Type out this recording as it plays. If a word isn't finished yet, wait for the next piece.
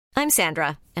I'm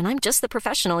Sandra, and I'm just the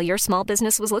professional your small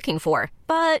business was looking for.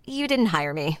 But you didn't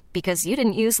hire me because you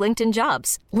didn't use LinkedIn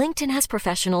Jobs. LinkedIn has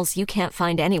professionals you can't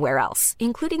find anywhere else,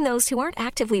 including those who aren't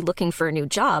actively looking for a new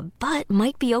job, but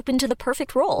might be open to the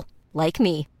perfect role, like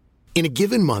me. In a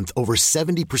given month, over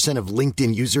 70% of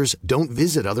LinkedIn users don't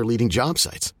visit other leading job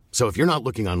sites. So if you're not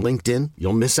looking on LinkedIn,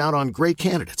 you'll miss out on great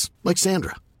candidates like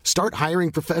Sandra. Start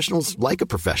hiring professionals like a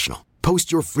professional.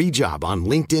 Post your free job on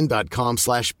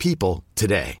linkedin.com/people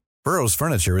today. Burrow's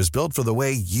furniture is built for the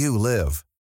way you live.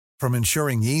 From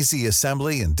ensuring easy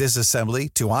assembly and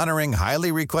disassembly to honoring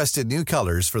highly requested new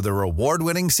colors for their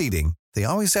award-winning seating, they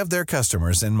always have their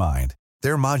customers in mind.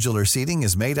 Their modular seating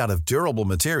is made out of durable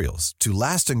materials to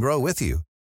last and grow with you.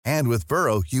 And with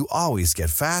Burrow, you always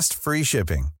get fast, free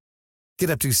shipping.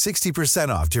 Get up to 60%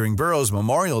 off during Burrow's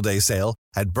Memorial Day sale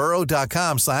at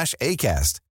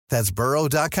burrow.com/ACAST. That's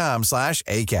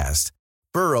burrow.com/ACAST.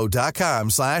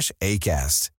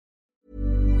 burrow.com/ACAST.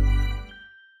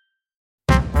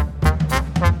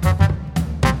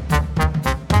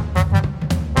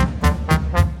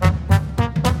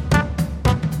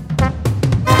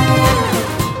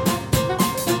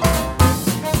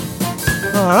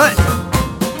 All right.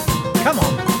 Come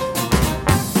on.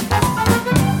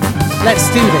 Let's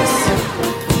do this.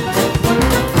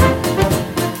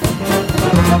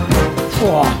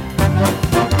 Oh.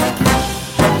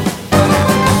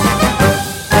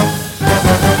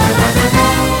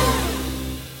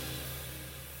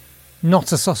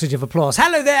 Not a sausage of applause.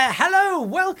 Hello there. Hello.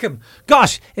 Welcome.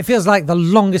 Gosh, it feels like the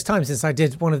longest time since I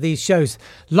did one of these shows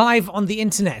live on the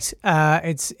internet.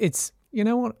 It's you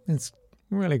know what? It's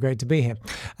really great to be here.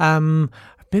 I've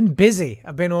been busy.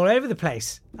 I've been all over the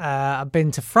place. I've been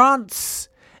to France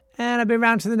and I've been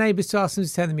round to the neighbours to ask them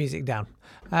to turn the music down.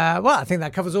 Well, I think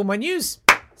that covers all my news.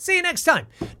 See you next time.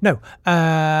 No,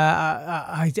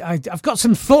 I've got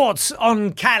some thoughts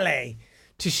on Calais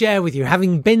to share with you,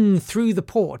 having been through the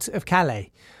port of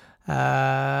Calais.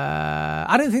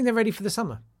 I don't think they're ready for the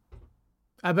summer.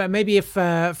 But maybe if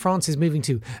France is moving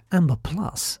to Amber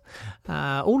Plus,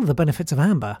 all of the benefits of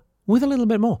Amber with a little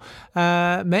bit more.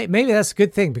 Maybe that's a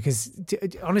good thing because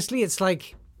honestly, it's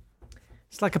like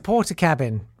a porter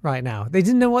cabin right now. They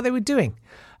didn't know what they were doing.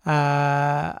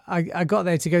 I got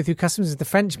there to go through customs. The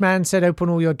French man said, "Open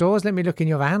all your doors. Let me look in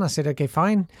your van." I said, "Okay,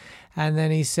 fine." And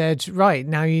then he said, "Right,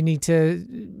 now you need to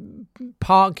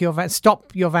park your van,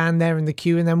 stop your van there in the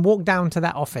queue, and then walk down to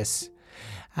that office."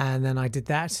 And then I did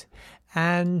that,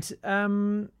 and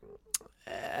then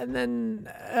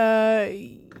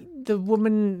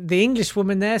the English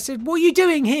woman there said, "What are you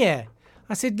doing here?"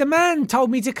 I said, "The man told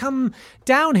me to come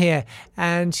down here."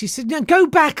 And she said, "No, go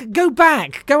back, go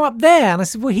up there." And I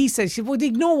said, "Well, he said." She said, "Well,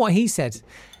 ignore what he said."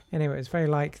 Anyway, it's very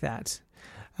like that.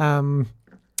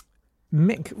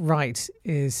 Mick Wright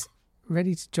is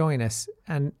ready to join us.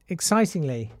 And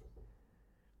excitingly,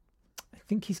 I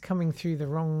think he's coming through the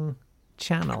wrong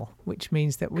channel, which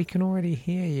means that we can already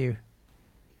hear you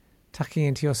tucking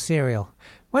into your cereal.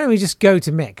 Why don't we just go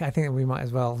to Mick? I think that we might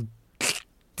as well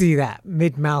do that.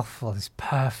 Mid-mouthful is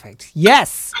perfect.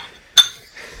 Yes!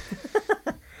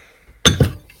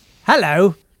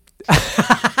 Hello.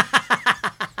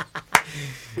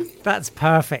 That's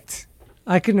perfect.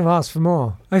 I couldn't have asked for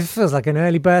more. It feels like an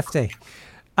early birthday.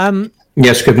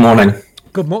 Yes, good morning.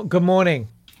 Good morning.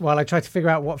 While I try to figure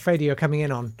out what fader you're coming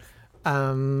in on.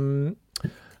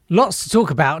 Lots to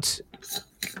talk about.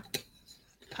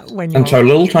 And so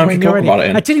little time to talk about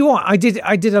it. I tell you what, I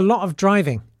did a lot of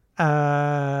driving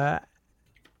last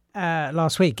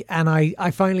week, and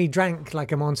I finally drank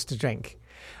like a monster drink,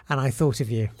 and I thought of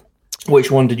you.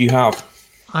 Which one did you have?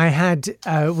 I had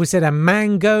was it a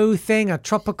mango thing, a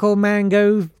tropical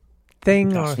mango thing?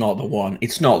 That's not the one.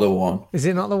 It's not the one. Is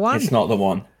it not the one? It's not the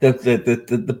one.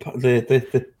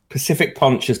 The Pacific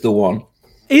Punch is the one.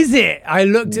 Is it? I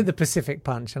looked at the Pacific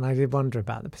Punch and I did wonder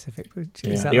about the Pacific Punch.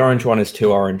 Yeah. The orange one is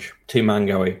too orange, too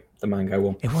mango-y, the mango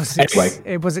one. It was anyway.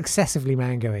 It was excessively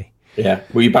mango-y. Yeah.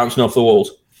 Were you bouncing off the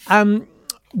walls?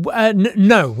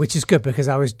 No, which is good because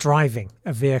I was driving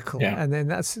a vehicle, yeah. And then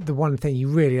that's the one thing you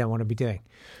really don't want to be doing.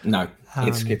 No,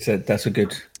 that's a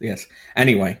good yes.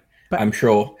 Anyway, I'm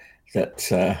sure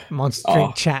that monster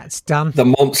drink chat's done. The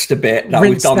monster bit that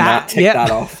we've done that. Tick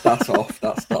that off. That's off.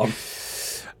 That's done.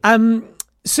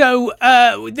 So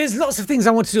there's lots of things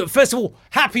I want to do. First of all,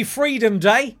 Happy Freedom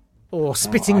Day or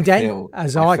Spitting Day,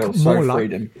 as I like more like.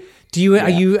 Freedom. Do you are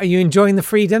you enjoying the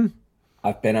freedom?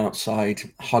 I've been outside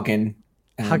hugging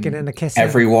and kissing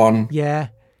everyone. Yeah.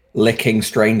 Licking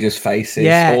strangers' faces.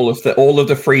 Yeah. All of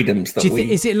the freedoms that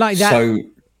we is it like that? So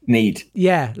need.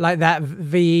 Yeah, like that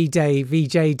VE Day,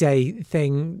 VJ Day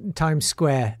thing, Times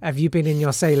Square. Have you been in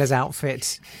your sailor's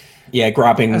outfit? Yeah,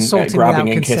 grabbing and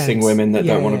consent. kissing women that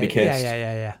don't want to be kissed.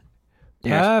 Yeah.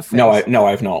 Yes. Perfect. No,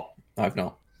 I've not.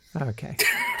 Okay.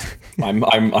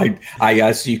 I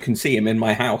as you can see, I'm in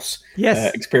my house.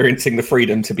 Yes. Experiencing the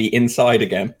freedom to be inside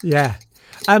again. Yeah.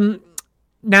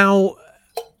 Now,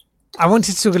 I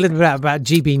wanted to talk a little bit about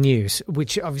GB News,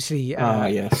 which obviously,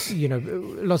 yes.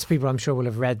 Lots of people I'm sure will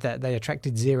have read that they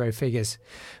attracted 0 figures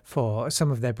for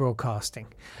some of their broadcasting,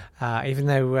 even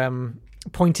though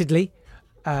pointedly,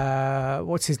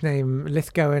 what's his name?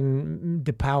 Lithgow and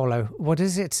De Paolo. What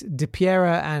is it? De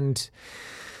Piera and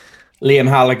Liam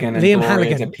Halligan and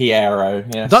Gloria De Piero.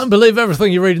 Yes. Don't believe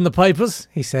everything you read in the papers,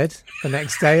 he said the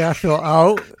next day. I thought,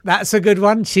 oh, that's a good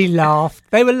one. She laughed.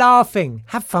 They were laughing.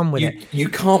 Have fun with it. You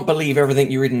can't believe everything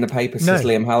you read in the papers, says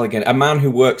Liam Halligan, a man who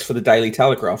works for the Daily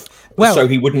Telegraph. Well, so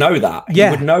he would know that. He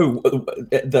would know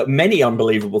that many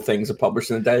unbelievable things are published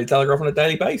in the Daily Telegraph on a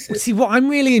daily basis. See, what I'm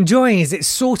really enjoying is it's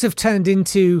sort of turned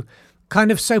into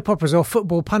kind of soap operas or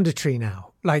football punditry now.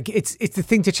 Like, it's the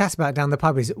thing to chat about down the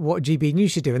pub is what GB News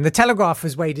should do. And the Telegraph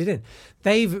has waded in.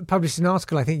 They've published an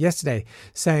article, I think, yesterday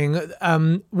saying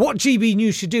what GB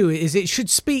News should do is it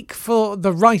should speak for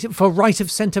right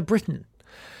of centre Britain.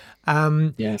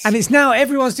 Yes. And it's now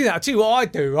everyone's doing that. I'll tell you what I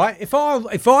do, right? If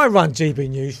I run GB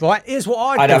News, right, here's what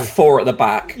I'd do. I'd have 4 at the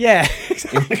back. Yeah.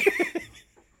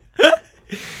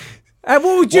 And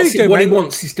what would you do, What mate? he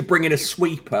wants is to bring in a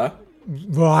sweeper.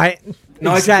 Right.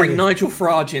 Bring Nigel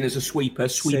Farage in as a sweeper,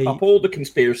 sweep up all the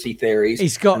conspiracy theories.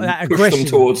 He's got that push aggression. Them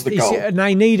towards the goal. And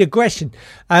they need aggression.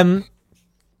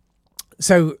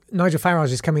 So Nigel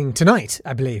Farage is coming tonight,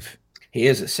 I believe. He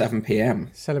is at 7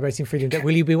 p.m. Celebrating Freedom Day.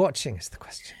 Will you be watching? Is the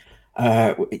question.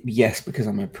 Yes, because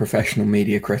I'm a professional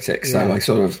media critic, so I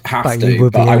sort of have but to.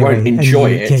 But I won't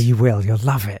enjoy it. Yeah, you will. You'll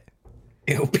love it.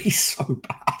 It'll be so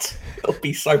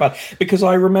bad. Because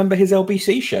I remember his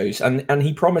LBC shows, and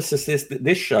he promised us that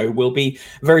this show will be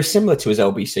very similar to his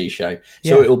LBC show.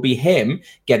 So it'll be him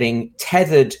getting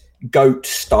tethered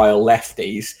goat-style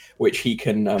lefties, which he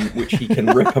can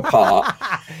rip apart.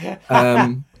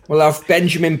 We'll have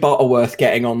Benjamin Butterworth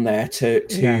getting on there to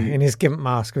in his gimp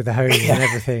mask with the hose and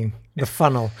everything. The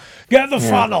funnel. Get the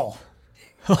funnel.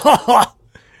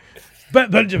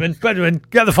 Benjamin,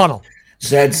 get the funnel.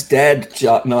 Zed's dead,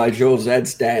 Nigel.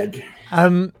 Zed's dead. I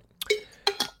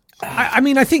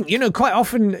mean, I think, quite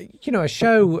often, a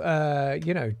show,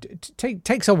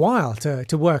 takes a while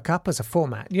to work up as a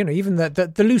format. Even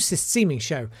the loosest seeming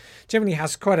show generally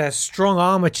has quite a strong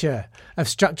armature of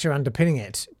structure underpinning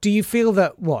it. Do you feel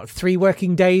that, 3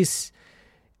 working days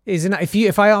is enough?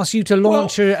 If I asked you to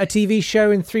launch a TV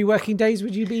show in 3 working days,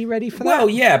 would you be ready for that? Well,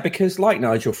 yeah, because like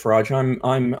Nigel Farage,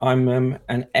 I'm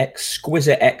an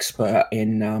exquisite expert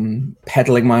in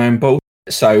peddling my own bull.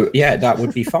 So yeah, that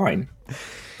would be fine.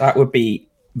 That would be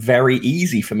very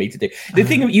easy for me to do. The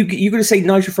thing you're going to say,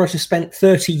 Nigel Farage has spent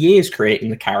 30 years creating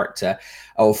the character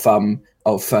of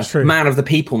man of the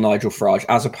people, Nigel Farage,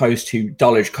 as opposed to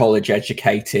Dulwich College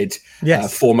educated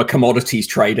former commodities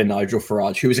trader Nigel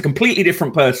Farage, who is a completely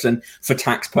different person for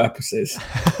tax purposes.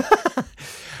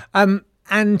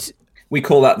 And we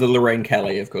call that the Lorraine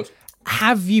Kelly, of course.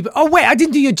 Have you? Oh wait, I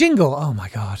didn't do your jingle. Oh my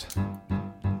god.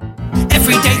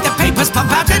 Every day the papers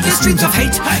pump out endless streams of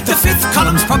hate. The fifth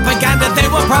column's propaganda they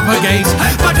will propagate.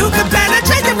 But who can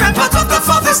penetrate the ramparts of the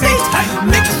fourth estate?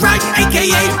 Mick Wright,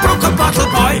 a.k.a. Broken Bottle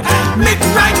Boy. Mick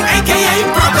Wright, a.k.a.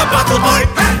 Broken Bottle Boy.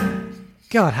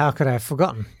 God, how could I have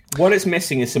forgotten? What it's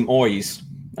missing is some oys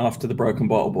after the Broken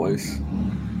Bottle Boys.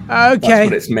 Okay. That's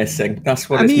what it's missing. That's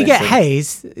what it's missing. You get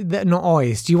Hayes, not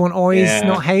oys. Do you want oys,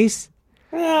 not Hayes?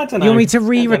 I don't know. You want me to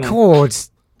re-record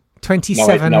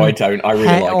 27? No, I don't. I really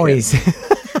like oys. it.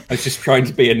 I was just trying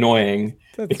to be annoying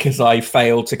because I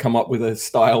failed to come up with a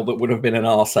style that would have been an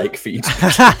arseache for you.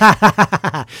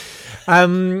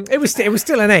 It was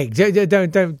still an egg.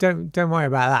 Don't worry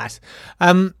about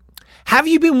that. Have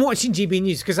you been watching GB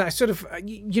News? Because I sort of,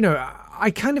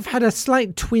 I kind of had a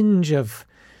slight twinge of,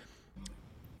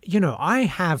 I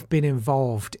have been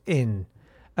involved in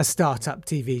a startup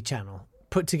TV channel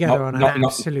put together on an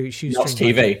absolute shoestring. Not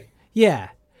TV. Yeah.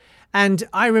 And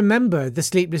I remember the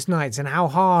sleepless nights and how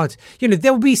hard,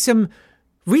 there'll be some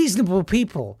reasonable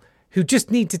people who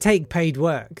just need to take paid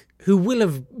work, who will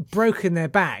have broken their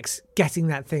backs getting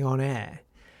that thing on air.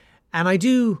 And I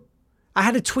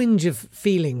had a twinge of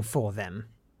feeling for them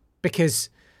because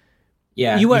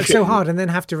you work so hard and then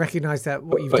have to recognise that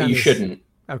what you've done But you shouldn't.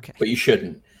 Okay. But you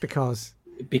shouldn't. Because?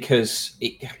 because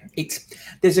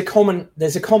there's a common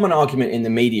argument in the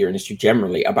media industry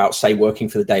generally about, say, working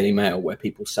for the Daily Mail, where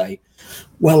people say,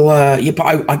 well, yeah,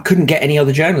 but I couldn't get any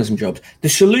other journalism jobs. The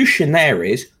solution there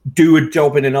is do a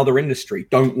job in another industry.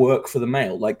 Don't work for the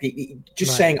Mail. Like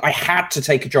just saying I had to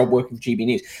take a job working for GB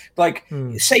News. Like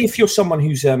say if you're someone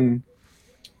who's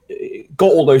got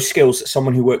all those skills that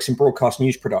someone who works in broadcast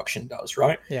news production does,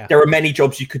 right? Yeah. There are many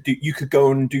jobs you could do. You could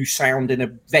go and do sound in a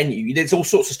venue. There's all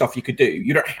sorts of stuff you could do.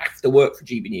 You don't have to work for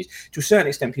GB News. To a certain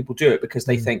extent, people do it because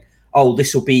they think, oh,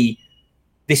 this is big.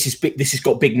 This has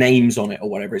got big names on it or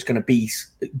whatever. It's going to be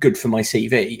good for my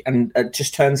CV. And it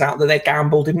just turns out that their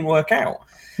gamble didn't work out.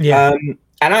 Yeah.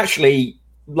 And actually,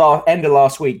 end of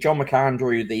last week, John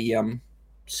McAndrew, the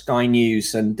Sky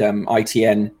News and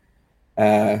ITN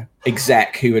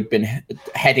exec who had been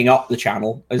heading up the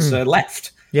channel has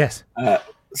left. Yes.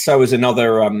 So is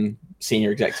another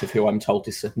senior executive who I'm told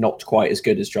is not quite as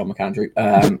good as John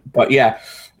McAndrew. But yeah,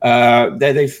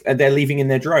 they're leaving in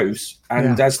their droves,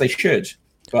 and as they should.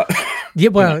 But yeah,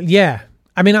 well, yeah.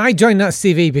 I mean, I joined Nuts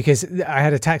TV because I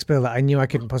had a tax bill that I knew I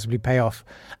couldn't possibly pay off,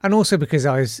 and also because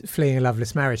I was fleeing a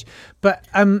loveless marriage. But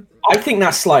I think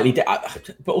that's slightly,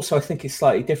 but also I think it's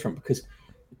slightly different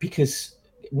because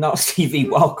Nuts TV,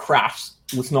 while crashed,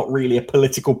 was not really a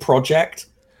political project.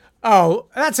 Oh,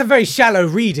 that's a very shallow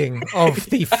reading of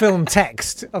the film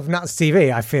text of Nuts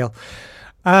TV, I feel.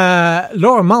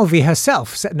 Laura Mulvey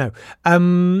herself said no.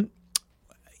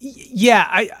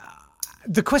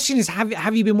 The question is,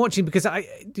 have you been watching? Because I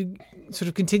sort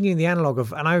of continuing the analogue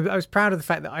of, and I was proud of the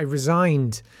fact that I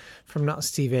resigned from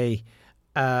Nuts TV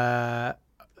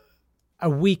a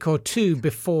week or two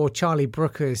before Charlie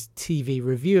Brooker's TV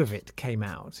review of it came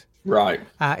out. Right.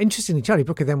 Interestingly, Charlie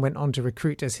Brooker then went on to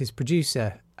recruit as his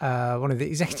producer, one of the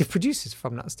executive producers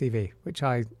from Nuts TV, which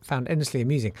I found endlessly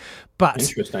amusing. But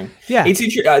interesting. Yeah. It's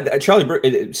Charlie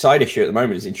Brooker, side issue at the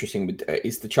moment is interesting,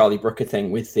 is the Charlie Brooker thing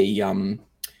with the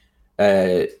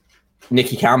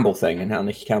Nicky Campbell thing, and how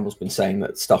Nicky Campbell's been saying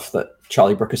that stuff that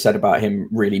Charlie Brooker said about him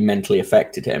really mentally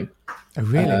affected him. Oh,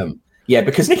 really? Yeah,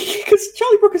 because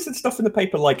Charlie Brooker said stuff in the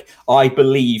paper like, I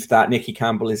believe that Nicky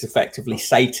Campbell is effectively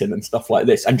Satan and stuff like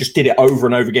this, and just did it over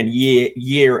and over again, year,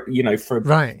 for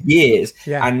years.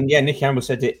 Yeah. And yeah, Nicky Campbell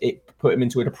said it put him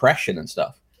into a depression and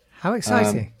stuff. How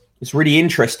exciting. It's really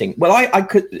interesting. Well,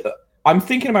 I'm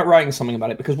thinking about writing something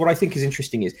about it, because what I think is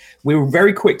interesting is we were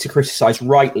very quick to criticize,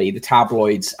 rightly, the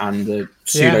tabloids and the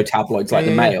pseudo-tabloids like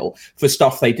the Mail for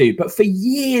stuff they do. But for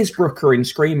years, Brooker in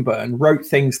Screenburn wrote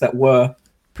things that were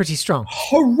pretty strong,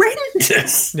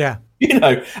 horrendous. Yeah.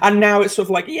 And now it's sort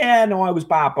of like, I was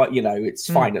bad, but it's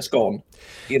fine, it's gone.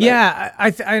 Yeah,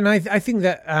 I think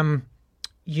that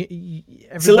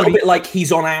it's a little bit like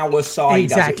he's on our side.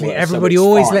 Exactly. As it were, everybody so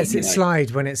always fine, lets it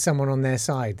slide when it's someone on their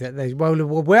side. That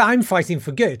where I'm fighting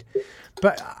for good.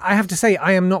 But I have to say,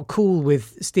 I am not cool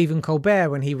with Stephen Colbert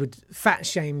when he would fat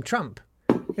shame Trump.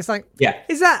 It's like,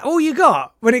 is that all you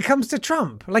got when it comes to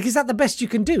Trump? Like, is that the best you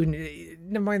can do?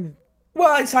 Never mind.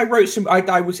 Well, I wrote some.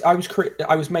 I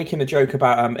was making a joke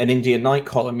about an Indian Night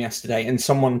column yesterday, and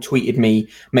someone tweeted me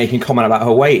making a comment about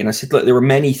her weight, and I said, "Look, there are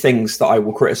many things that I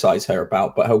will criticize her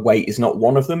about, but her weight is not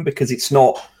one of them, because it's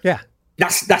not. Yeah,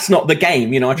 that's not the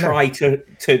game. I try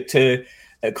to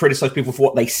criticize people for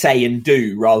what they say and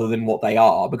do rather than what they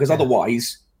are, because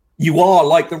otherwise you are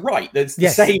like the right. That's the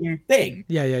same thing.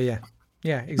 Yeah,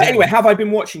 exactly. But anyway, have I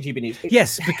been watching GB News?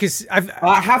 Yes, because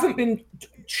I haven't been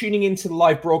tuning into the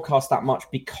live broadcast that much,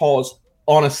 because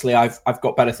honestly I've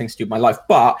got better things to do with my life,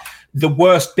 but the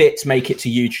worst bits make it to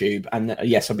YouTube, and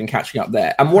yes, I've been catching up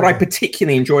there. And what I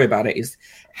particularly enjoy about it is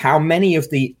how many of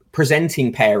the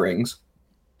presenting pairings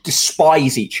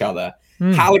despise each other.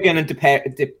 Halligan and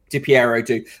Di Piero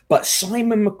do, but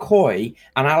Simon McCoy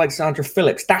and Alexandra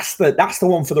Phillips, that's the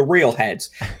one for the real heads,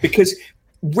 because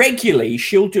regularly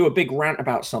she'll do a big rant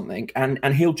about something,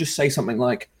 and he'll just say something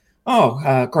like,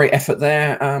 great effort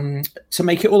there to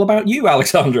make it all about you,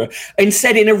 Alexandra.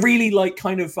 Instead, in a really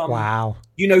kind of wow,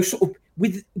 sort of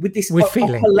with this upper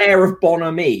layer of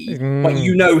bonhomie, but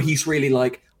he's really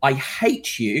like, I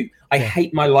hate you. I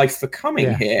hate my life for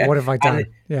coming here. What have I done?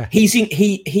 And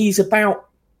he's about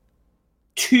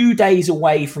 2 days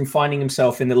away from finding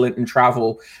himself in the Linton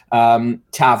Travel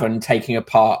tavern taking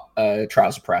apart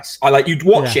Trouser Press. You'd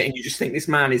watch it and you just think this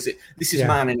is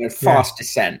man in a fast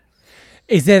descent.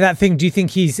 Is there that thing? Do you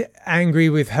think he's angry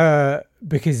with her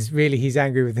because really he's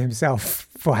angry with himself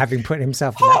for having put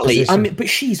himself in that position? I mean, but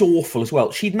she's awful as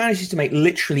well. She manages to make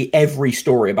literally every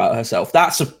story about herself.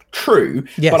 That's true.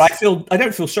 Yes. But I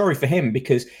don't feel sorry for him,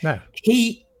 because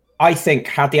I think,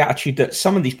 had the attitude that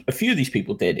a few of these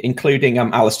people did, including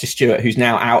Alistair Stewart, who's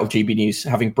now out of GB News,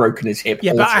 having broken his hip.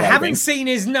 Yeah, but I haven't seen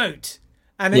his note.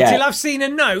 And until I've seen a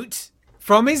note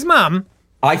from his mum,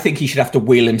 I think he should have to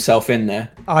wheel himself in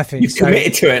there. I think You've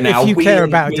committed to it now. If you care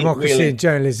about democracy and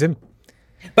journalism.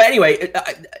 But anyway,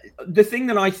 the thing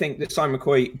that I think that Simon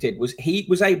McCoy did was he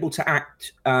was able to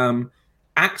act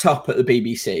up at the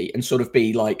BBC and sort of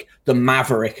be like the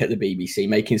maverick at the BBC,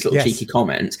 making his little cheeky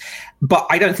comments. But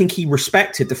I don't think he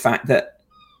respected the fact that,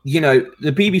 the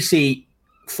BBC,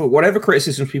 for whatever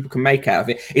criticisms people can make out of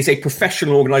it, is a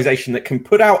professional organisation that can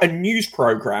put out a news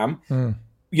programme,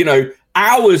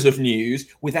 hours of news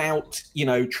without,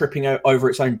 tripping over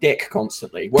its own dick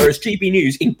constantly. Whereas GB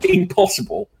News,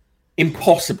 impossible.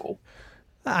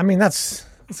 I mean, that's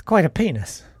quite a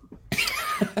penis.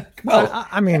 Well,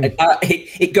 I mean,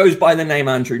 it goes by the name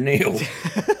Andrew Neil.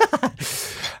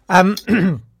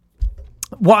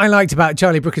 What I liked about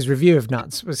Charlie Brooker's review of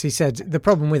Nuts was he said the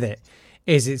problem with it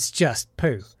is it's just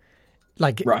poo.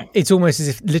 Like, It's almost as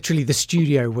if literally the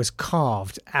studio was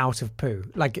carved out of poo,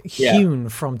 like hewn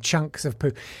from chunks of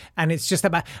poo. And it's just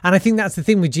about, and I think that's the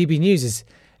thing with GB News is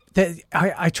that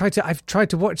I've tried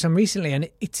to watch them recently, and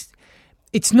it's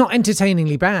not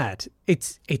entertainingly bad.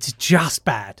 It's just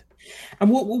bad.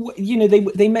 And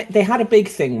they had a big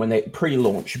thing when they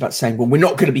pre-launched about saying, well, we're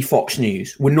not going to be Fox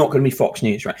News. We're not going to be Fox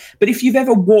News, right? But if you've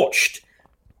ever watched,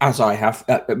 as I have,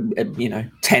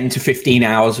 10 to 15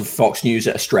 hours of Fox News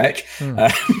at a stretch,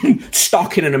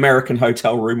 stuck in an American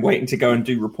hotel room waiting to go and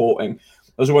do reporting.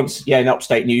 I was once, in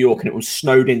upstate New York, and it was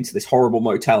snowed into this horrible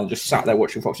motel and just sat there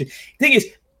watching Fox News. The thing is,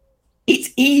 it's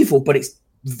evil, but it's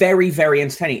very, very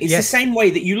entertaining. It's the same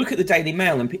way that you look at the Daily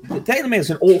Mail, and the Daily Mail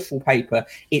is an awful paper.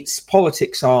 Its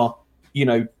politics are,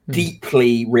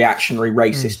 deeply reactionary,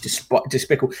 racist,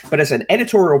 despicable. But as an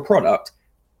editorial product,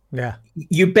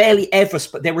 you barely ever.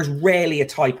 There is rarely a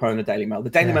typo in the Daily Mail.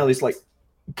 The Daily Mail is like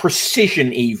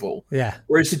precision evil.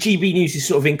 Whereas the GB News is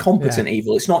sort of incompetent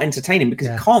evil. It's not entertaining because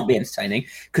it can't be entertaining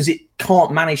because it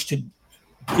can't manage to,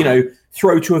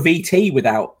 throw to a VT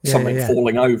without something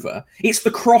falling over. It's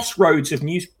the crossroads of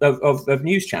news of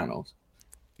news channels.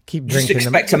 Keep just drinking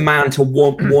expect a man to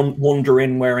wander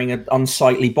in wearing an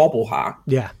unsightly bobble hat.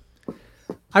 Yeah,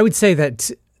 I would say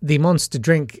that the Monster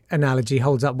drink analogy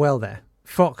holds up well there.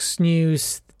 Fox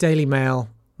News, Daily Mail,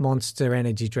 Monster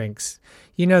energy drinks.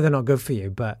 They're not good for you,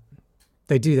 but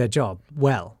they do their job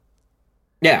well.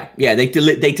 Yeah, they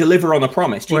deliver on a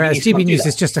promise. Whereas GB News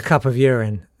is just a cup of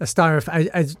urine, a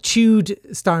chewed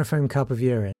styrofoam cup of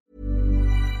urine.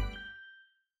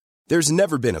 There's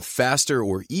never been a faster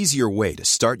or easier way to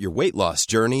start your weight loss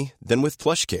journey than with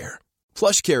PlushCare.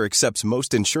 PlushCare accepts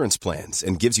most insurance plans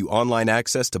and gives you online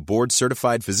access to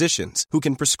board-certified physicians who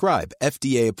can prescribe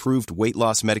FDA-approved weight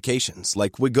loss medications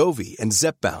like Wegovy and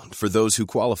Zepbound for those who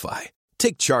qualify.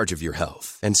 Take charge of your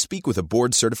health and speak with a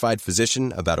board-certified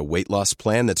physician about a weight loss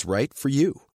plan that's right for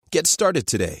you. Get started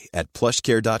today at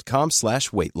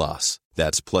plushcare.com/weight loss.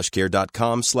 That's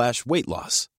plushcare.com/weight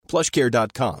loss.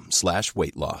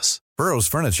 plushcare.com/weight loss. Burrow's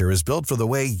furniture is built for the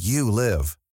way you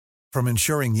live. From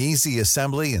ensuring easy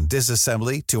assembly and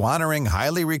disassembly to honoring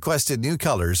highly requested new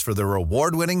colors for their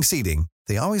award-winning seating,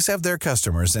 they always have their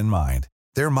customers in mind.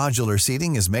 Their modular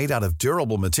seating is made out of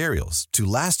durable materials to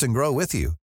last and grow with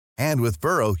you. And with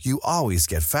Burrow, you always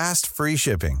get fast, free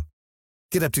shipping.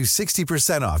 Get up to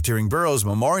 60% off during Burrow's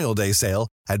Memorial Day sale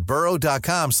at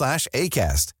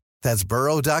burrow.com/ACAST. That's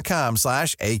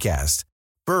burrow.com/ACAST.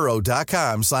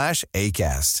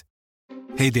 burrow.com/ACAST.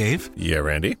 Hey, Dave. Yeah,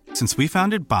 Randy. Since we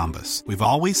founded Bombas, we've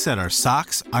always said our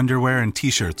socks, underwear, and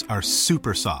T-shirts are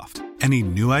super soft. Any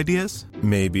new ideas?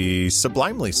 Maybe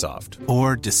sublimely soft.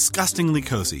 Or disgustingly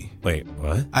cozy. Wait,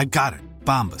 what? I got it.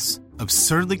 Bombas.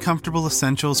 Absurdly comfortable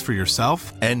essentials for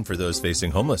yourself and for those facing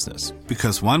homelessness.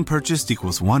 Because one purchased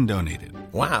equals one donated.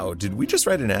 Wow, did we just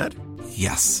write an ad?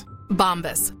 Yes.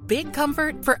 Bombas. Big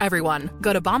comfort for everyone.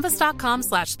 Go to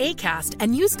bombas.com/ACAST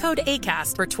and use code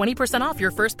ACAST for 20% off your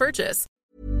first purchase.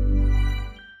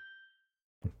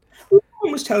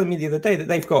 Someone was telling me the other day that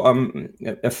they've got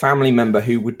a family member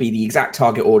who would be the exact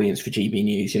target audience for GB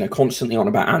News, constantly on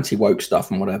about anti-woke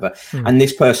stuff and whatever. And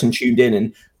this person tuned in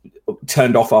and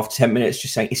turned off after 10 minutes,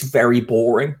 just saying it's very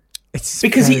boring. It's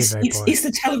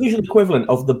the television equivalent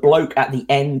of the bloke at the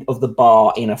end of the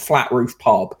bar in a flat roof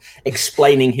pub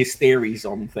explaining his theories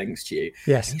on things to you.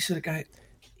 Yes. And you sort of go,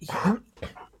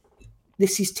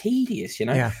 this is tedious,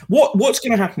 Yeah. What's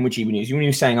going to happen with GB News? When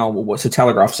you're saying, what's the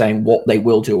Telegraph saying, what they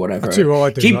will do, or whatever.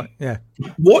 What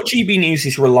GB News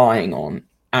is relying on,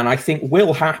 and I think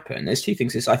will happen, there's two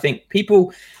things. I think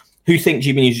people who think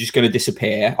GB News is just going to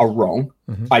disappear are wrong.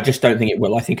 I just don't think it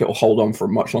will. I think it will hold on for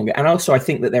much longer. And also, I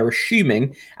think that they're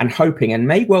assuming and hoping, and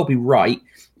may well be right,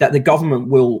 that the government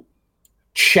will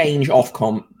change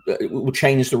Ofcom, will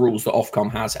change the rules that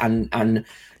Ofcom has, and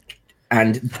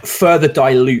further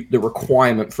dilute the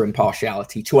requirement for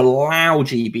impartiality to allow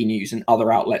GB News and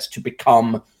other outlets to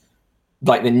become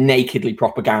like the nakedly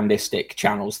propagandistic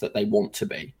channels that they want to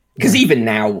be. Because even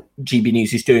now, GB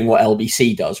News is doing what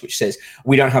LBC does, which says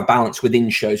we don't have balance within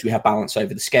shows, we have balance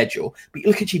over the schedule. But you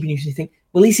look at GB News and you think,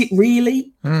 well, is it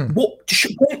really? What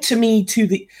point to me to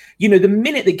the, the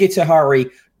minute that Gita Hari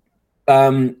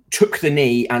took the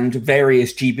knee and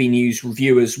various GB News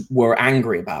reviewers were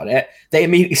angry about it, they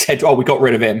immediately said, oh, we got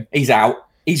rid of him. He's out.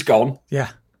 He's gone.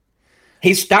 Yeah.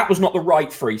 That was not the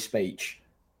right free speech.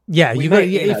 Yeah, if you're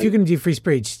going to do free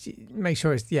speech, make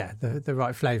sure it's the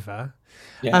right flavour.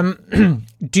 Yeah.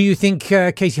 Do you think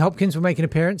Katie Hopkins will make an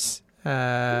appearance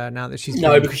now that she's...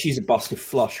 No, because she's a busted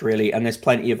flush, really, and there's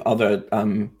plenty of other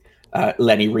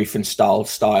Lenny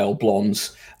Riefenstahl-style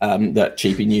blondes that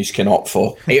GB News can opt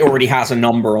for. It already has a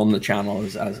number on the channel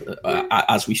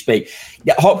as we speak.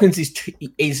 Yeah, Hopkins is too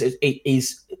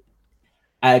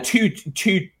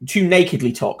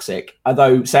nakedly toxic.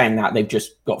 Although saying that, they've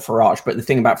just got Farage. But the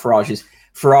thing about Farage is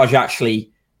Farage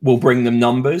actually will bring them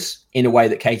numbers in a way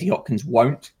that Katie Hopkins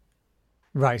won't.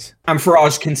 Right. And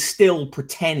Farage can still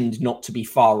pretend not to be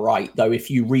far right, though if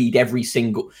you read every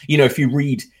single, if you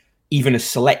read even a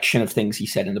selection of things he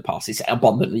said in the past, it's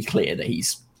abundantly clear that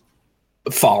he's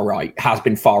far right, has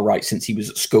been far right since he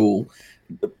was at school,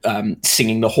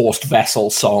 singing the Horst Wessel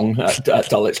song at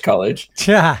Dulwich College.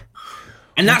 Yeah.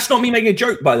 And that's not me making a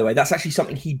joke, by the way. That's actually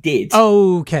something he did.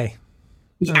 Okay.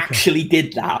 He actually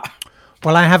did that.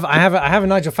 Well, I have a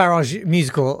Nigel Farage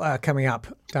musical coming up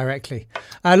directly.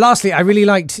 Lastly, I really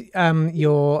liked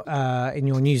your in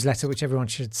your newsletter, which everyone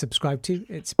should subscribe to.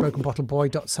 It's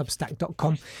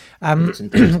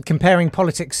brokenbottleboy.substack.com, comparing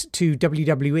politics to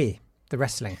WWE, the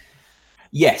wrestling.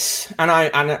 Yes, and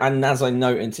as I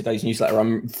note in today's newsletter,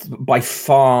 I'm by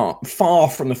far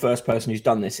from the first person who's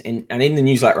done this. And in the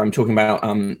newsletter, I'm talking about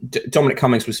Dominic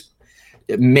Cummings was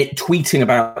tweeting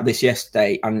about this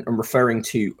yesterday and referring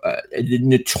to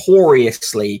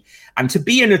notoriously, and to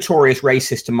be a notorious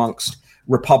racist amongst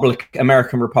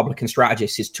American Republican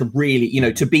strategists is to really,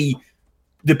 to be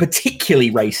the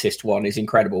particularly racist one is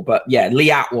incredible. But yeah, Lee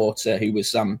Atwater, who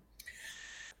was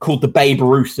called the Babe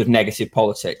Ruth of negative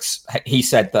politics, he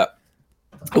said that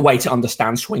the way to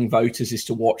understand swing voters is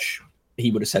to watch, he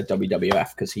would have said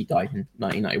WWF because he died in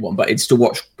 1991, but it's to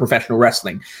watch professional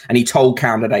wrestling. And he told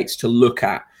candidates to look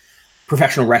at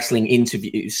professional wrestling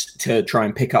interviews to try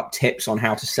and pick up tips on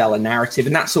how to sell a narrative.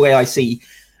 And that's the way I see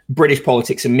British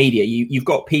politics and media. You've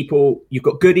got people, you've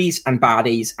got goodies and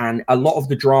baddies, and a lot of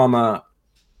the drama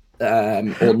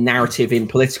or narrative in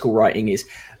political writing is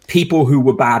people who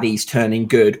were baddies turning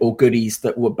good, or goodies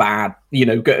that were bad,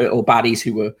 or baddies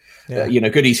who were,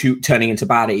 goodies who turning into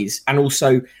baddies. And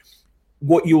also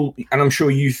and I'm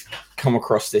sure you've come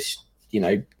across this,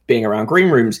 being around green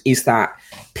rooms, is that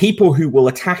people who will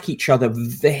attack each other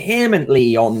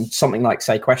vehemently on something like,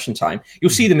 say, Question Time, you'll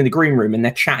see them in the green room and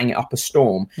they're chatting it up a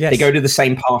storm. Yes. They go to the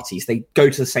same parties. They go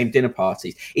to the same dinner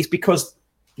parties. It's because,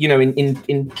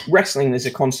 in wrestling, there's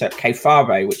a concept,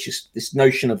 kayfabe, which is this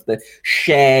notion of the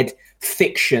shared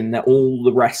fiction that all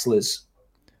the wrestlers,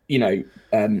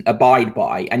 abide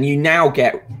by. And you now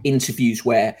get interviews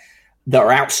that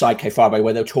are outside kayfabe,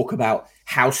 where they'll talk about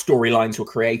how storylines were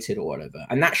created or whatever.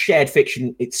 And that shared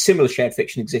fiction, similar shared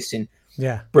fiction exists in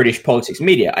British politics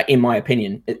media, in my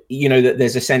opinion. That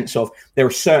there's a sense of there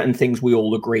are certain things we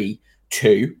all agree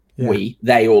to,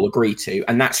 they all agree to,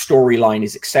 and that storyline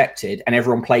is accepted and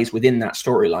everyone plays within that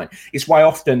storyline. It's why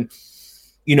often,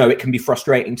 it can be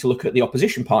frustrating to look at the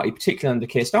opposition party, particularly under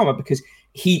Keir Starmer, because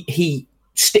he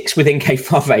sticks within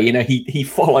kayfabe, he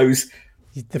follows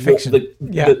the fiction,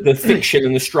 the fiction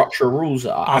and the structure rules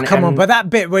are. Oh, come on! But that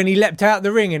bit when he leapt out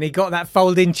the ring and he got that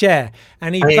folding chair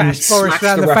and he bashed Forrest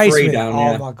around the face with it.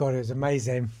 Oh my god, it was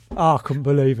amazing! Oh, I couldn't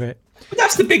believe it. But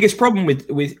that's the biggest problem with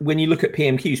when you look at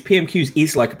PMQs. PMQs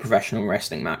is like a professional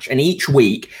wrestling match, and each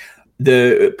week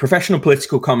the professional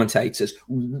political commentators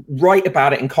write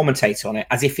about it and commentate on it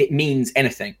as if it means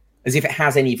anything, as if it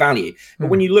has any value. But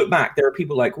when you look back, there are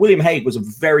people like William Hague was a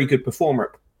very good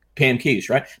performer at PMQs,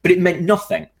 right? But it meant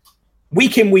nothing.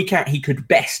 Week in, week out, he could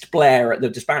best blare at the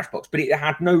dispatch box, but it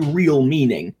had no real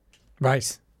meaning.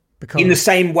 Right. In the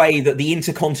same way that the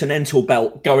Intercontinental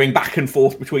Belt going back and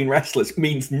forth between wrestlers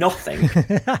means nothing.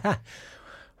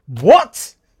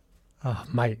 What? Oh,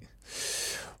 mate.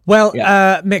 Well,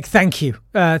 Mick, thank you.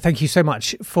 Thank you so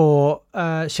much for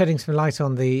shedding some light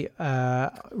on the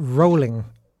rolling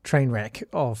train wreck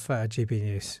of GB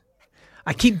News.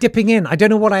 I keep dipping in. I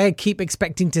don't know what I keep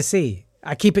expecting to see.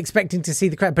 I keep expecting to see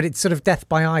the crowd, but it's sort of death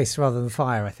by ice rather than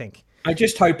fire, I think. I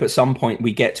just hope at some point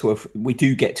we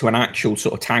do get to an actual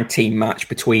sort of tag team match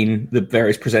between the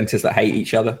various presenters that hate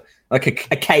each other. Like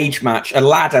a cage match, a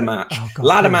ladder match. Oh, God,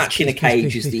 ladder match in a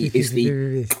cage is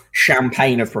the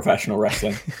champagne of professional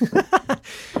wrestling.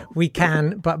 We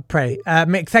can but pray.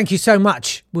 Mick, thank you so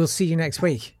much. We'll see you next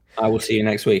week. I will see you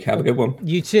next week. Have a good one.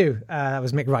 You too. That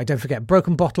was Mick Wright. Don't forget,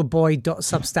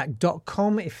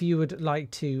 brokenbottleboy.substack.com if you would like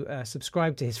to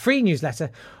subscribe to his free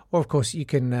newsletter. Or, of course, you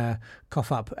can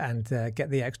cough up and get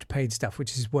the extra paid stuff,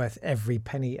 which is worth every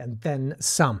penny and then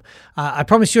some. I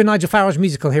promised you a Nigel Farage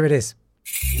musical. Here it is.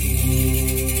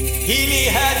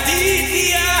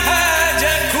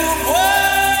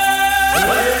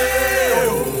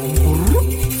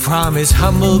 From his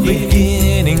humble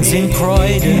beginnings in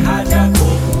Croydon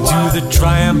to the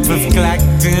triumph of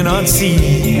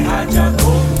Clacton-on-Sea,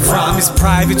 from his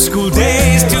private school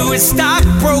days to his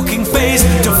stockbroking phase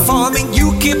to forming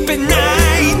UKIP in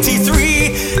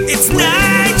 '93, it's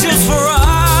Nigel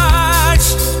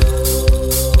Farage.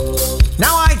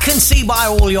 Now I can see by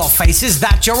all your faces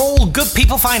that you're all good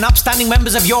people, fine upstanding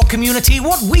members of your community,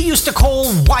 what we used to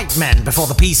call white men before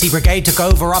the PC Brigade took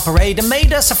over our parade and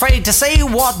made us afraid to say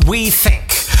what we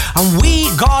think. And we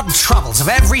got troubles of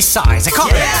every size: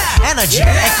 economy, energy,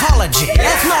 ecology,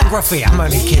 ethnography. I'm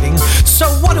only kidding. So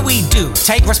what do?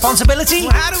 Take responsibility?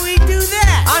 Well, how do we do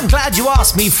that? I'm glad you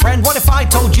asked me, friend. What if I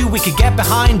told you we could get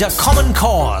behind a common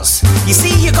cause? You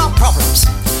see, you got problems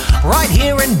right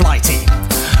here in Blighty.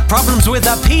 Problems with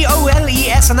a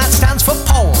POLES, and that stands for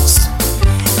Poles.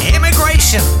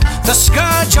 Immigration, the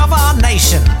scourge of our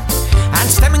nation. And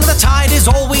stemming the tide is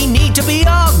all we need to be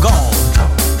our goal.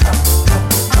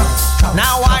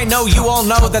 Now I know you all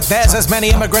know that there's as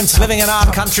many immigrants living in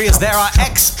our country as there are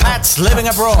expats living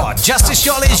abroad. Just as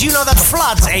surely as you know that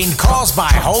floods ain't caused by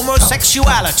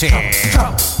homosexuality.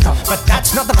 But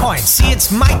that's not the point. See, it's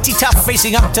mighty tough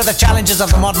facing up to the challenges of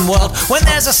the modern world when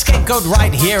there's a scapegoat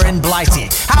right here in Blighty.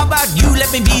 How about you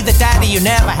let me be the daddy you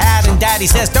never had, and daddy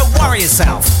says don't worry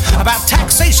yourself about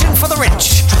taxation for the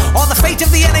rich, or the fate of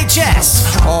the NHS,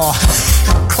 or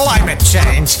climate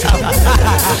change.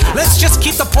 Let's just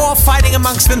keep the poor fighting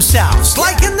amongst themselves,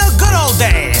 like in the good old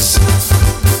days.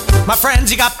 My friends,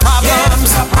 you got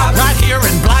problems right here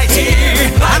in Blighty.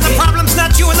 And the problem's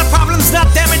not you and the problem's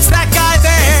not them, it's that guy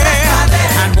there.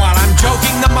 And while I'm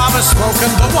joking, the mob has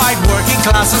spoken, the white working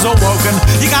class is awoken.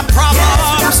 You got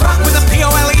problems with the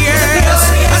POLES,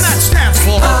 and that stands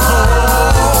for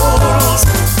Poles.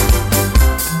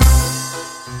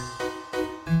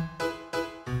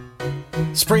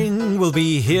 Spring will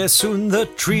be here soon, the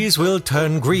trees will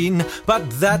turn green, but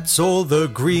that's all the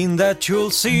green that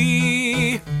you'll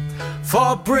see.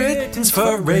 For Britain's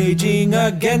for raging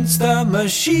against the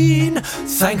machine,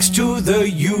 thanks to the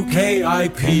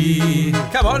UKIP.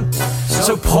 Come on!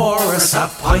 So pour us a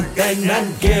pint then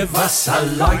and give us a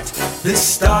light. This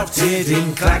started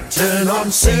in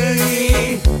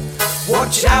Clacton-on-Sea.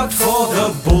 Watch out for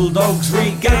the Bulldogs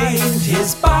regained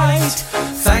his bite,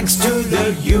 thanks to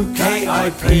the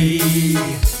UKIP.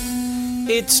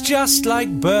 It's just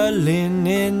like Berlin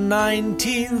in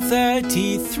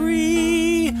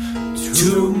 1933.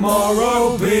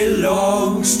 Tomorrow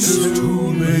belongs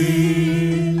to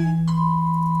me.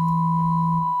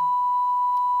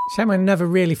 Shame I never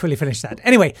really fully finished that.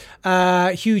 Anyway,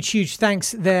 huge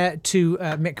thanks there to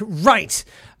Mick Wright.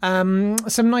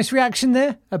 Some nice reaction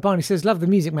there. Barney says, love the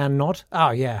Music Man nod.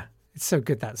 Oh, yeah. It's so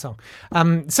good, that song.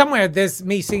 Somewhere, there's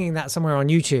me singing that somewhere on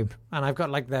YouTube. And I've got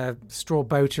like the straw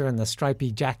boater and the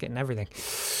stripy jacket and everything.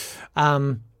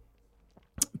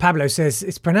 Pablo says,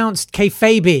 it's pronounced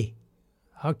kayfabe.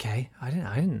 Okay, I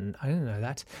didn't know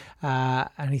that.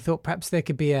 And he thought perhaps there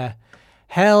could be a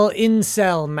Hell in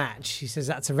Cell match. He says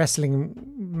that's a wrestling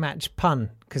match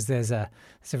pun because there's a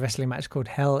wrestling match called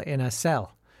Hell in a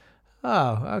Cell.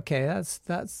 Oh, okay,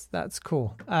 that's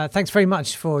cool. Thanks very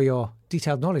much for your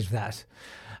detailed knowledge of that,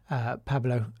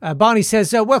 Pablo. Barney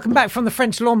says, welcome back from the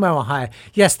French lawnmower hire.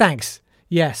 Yes, thanks.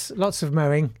 Yes, lots of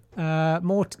mowing.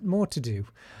 More to do.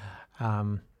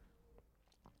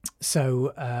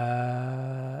 So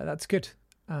that's good.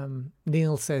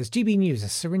 Neil says, GB News, a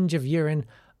syringe of urine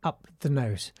up the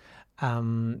nose.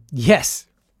 Yes,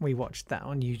 we watched that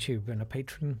on YouTube and a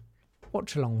Patreon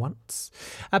watch along once.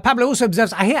 Pablo also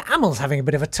observes, I hear Amal's having a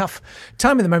bit of a tough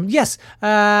time at the moment. Yes,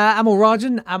 Amal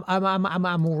Rajan.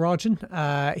 Amal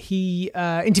Rajan. He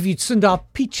interviewed Sundar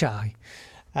Pichai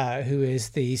who is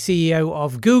the CEO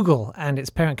of Google and its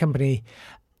parent company,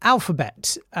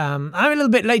 Alphabet. I'm a little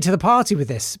bit late to the party with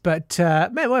this, but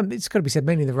it's got to be said,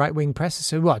 mainly the right-wing press.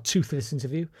 So, toothless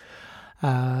interview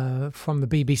from the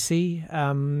BBC.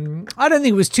 I don't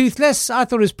think it was toothless. I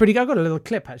thought it was pretty good. I've got a little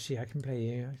clip, actually, I can play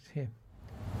you here.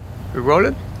 We're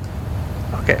rolling?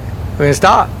 Okay. We're going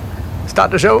to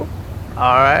start the show? All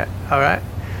right.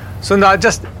 So now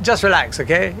just relax,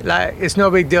 okay? Like, it's no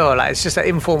big deal. Like, it's just an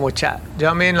informal chat. Do you know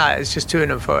what I mean? Like, it's just to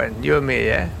and fro, you and me,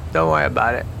 yeah? Don't worry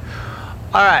about it.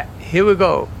 All right, here we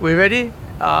go. We ready?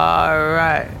 All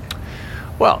right.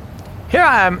 Well, here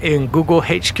I am in Google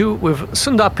HQ with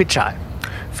Sundar Pichai.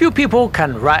 Few people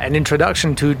can write an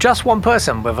introduction to just one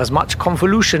person with as much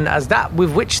convolution as that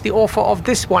with which the author of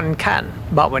this one can.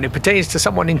 But when it pertains to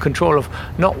someone in control of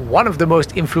not one of the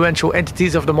most influential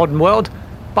entities of the modern world,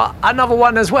 but another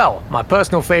one as well, my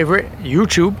personal favorite,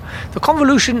 YouTube, the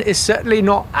convolution is certainly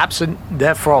not absent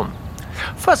therefrom.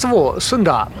 First of all,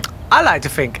 Sundar, I like to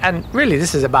think, and really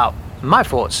this is about my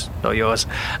thoughts, not yours,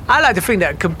 I like to think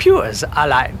that computers are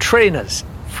like trainers.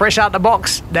 Fresh out the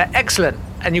box, they're excellent,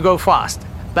 and you go fast.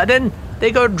 But then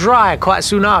they go dry quite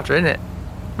soon after, innit?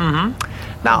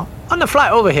 Now, on the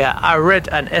flight over here, I read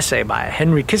an essay by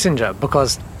Henry Kissinger,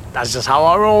 because that's just how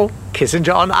I roll.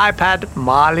 Kissinger on the iPad,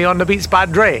 Marley on the Beats by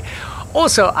Dre.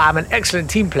 Also, I'm an excellent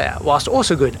team player, whilst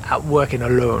also good at working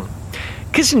alone.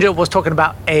 Kissinger was talking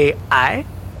about AI.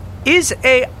 Is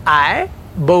AI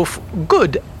both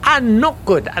good and not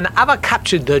good? And have I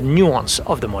captured the nuance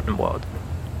of the modern world?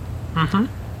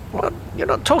 Well, you're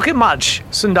not talking much,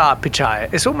 Sundar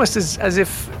Pichai. It's almost as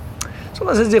if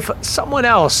someone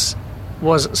else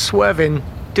was swerving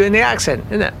doing the accent,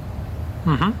 isn't it?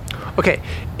 Okay,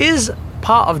 is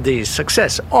part of the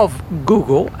success of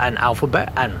Google and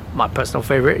Alphabet and my personal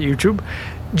favorite, YouTube,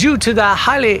 due to the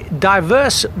highly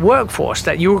diverse workforce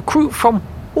that you recruit from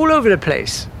all over the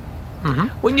place?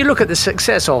 When you look at the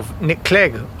success of Nick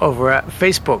Clegg over at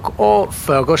Facebook or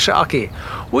Fergal Sharkey,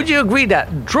 would you agree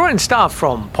that drawing staff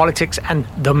from politics and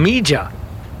the media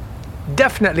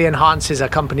definitely enhances a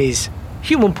company's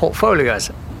human portfolio, as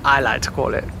I like to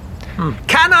call it?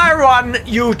 Can I run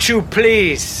YouTube,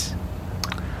 please?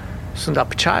 Sundar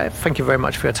Pichai, thank you very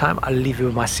much for your time. I'll leave you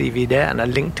with my CV there and a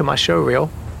link to my show reel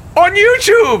on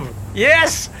YouTube.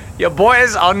 Yes, your boy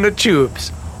is on the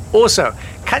tubes. Also,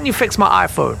 can you fix my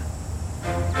iPhone?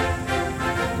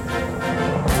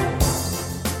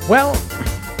 Well,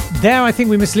 there I think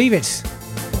we must leave it. It's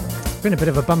been a bit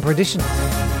of a bumper edition.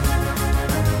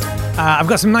 I've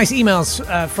got some nice emails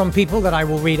from people that I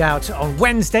will read out on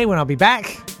Wednesday when I'll be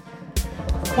back.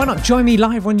 Why not join me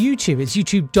live on YouTube? It's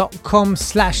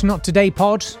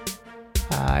youtube.com/nottodaypod.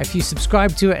 If you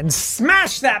subscribe to it and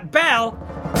smash that bell,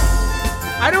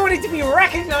 I don't want it to be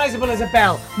recognizable as a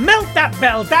bell. Melt that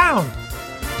bell down.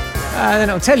 Then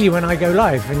it'll tell you when I go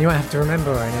live and you won't have to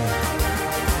remember right now.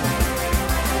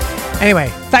 Anyway,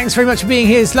 thanks very much for being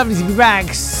here. It's lovely to be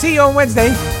back. See you on Wednesday.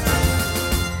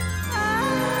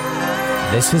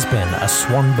 This has been a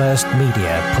Swanburst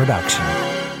Media production.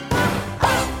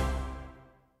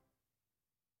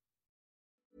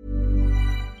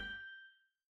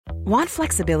 Want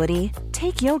flexibility?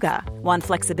 Take yoga. Want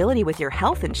flexibility with your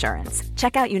health insurance?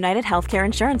 Check out United Healthcare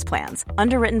Insurance Plans.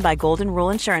 Underwritten by Golden Rule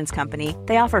Insurance Company,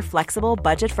 they offer flexible,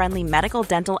 budget-friendly medical,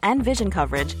 dental, and vision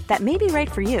coverage that may be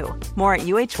right for you. More at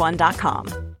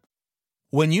uh1.com.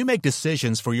 When you make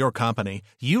decisions for your company,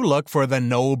 you look for the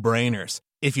no-brainers.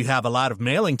 If you have a lot of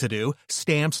mailing to do,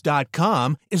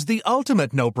 Stamps.com is the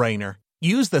ultimate no-brainer.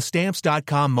 Use the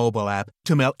Stamps.com mobile app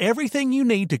to mail everything you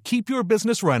need to keep your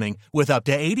business running with up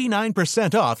to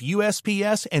 89% off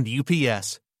USPS and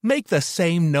UPS. Make the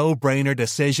same no-brainer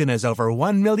decision as over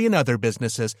 1 million other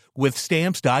businesses with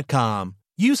Stamps.com.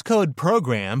 Use code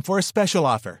PROGRAM for a special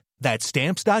offer. That's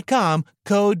Stamps.com,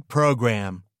 code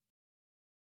PROGRAM.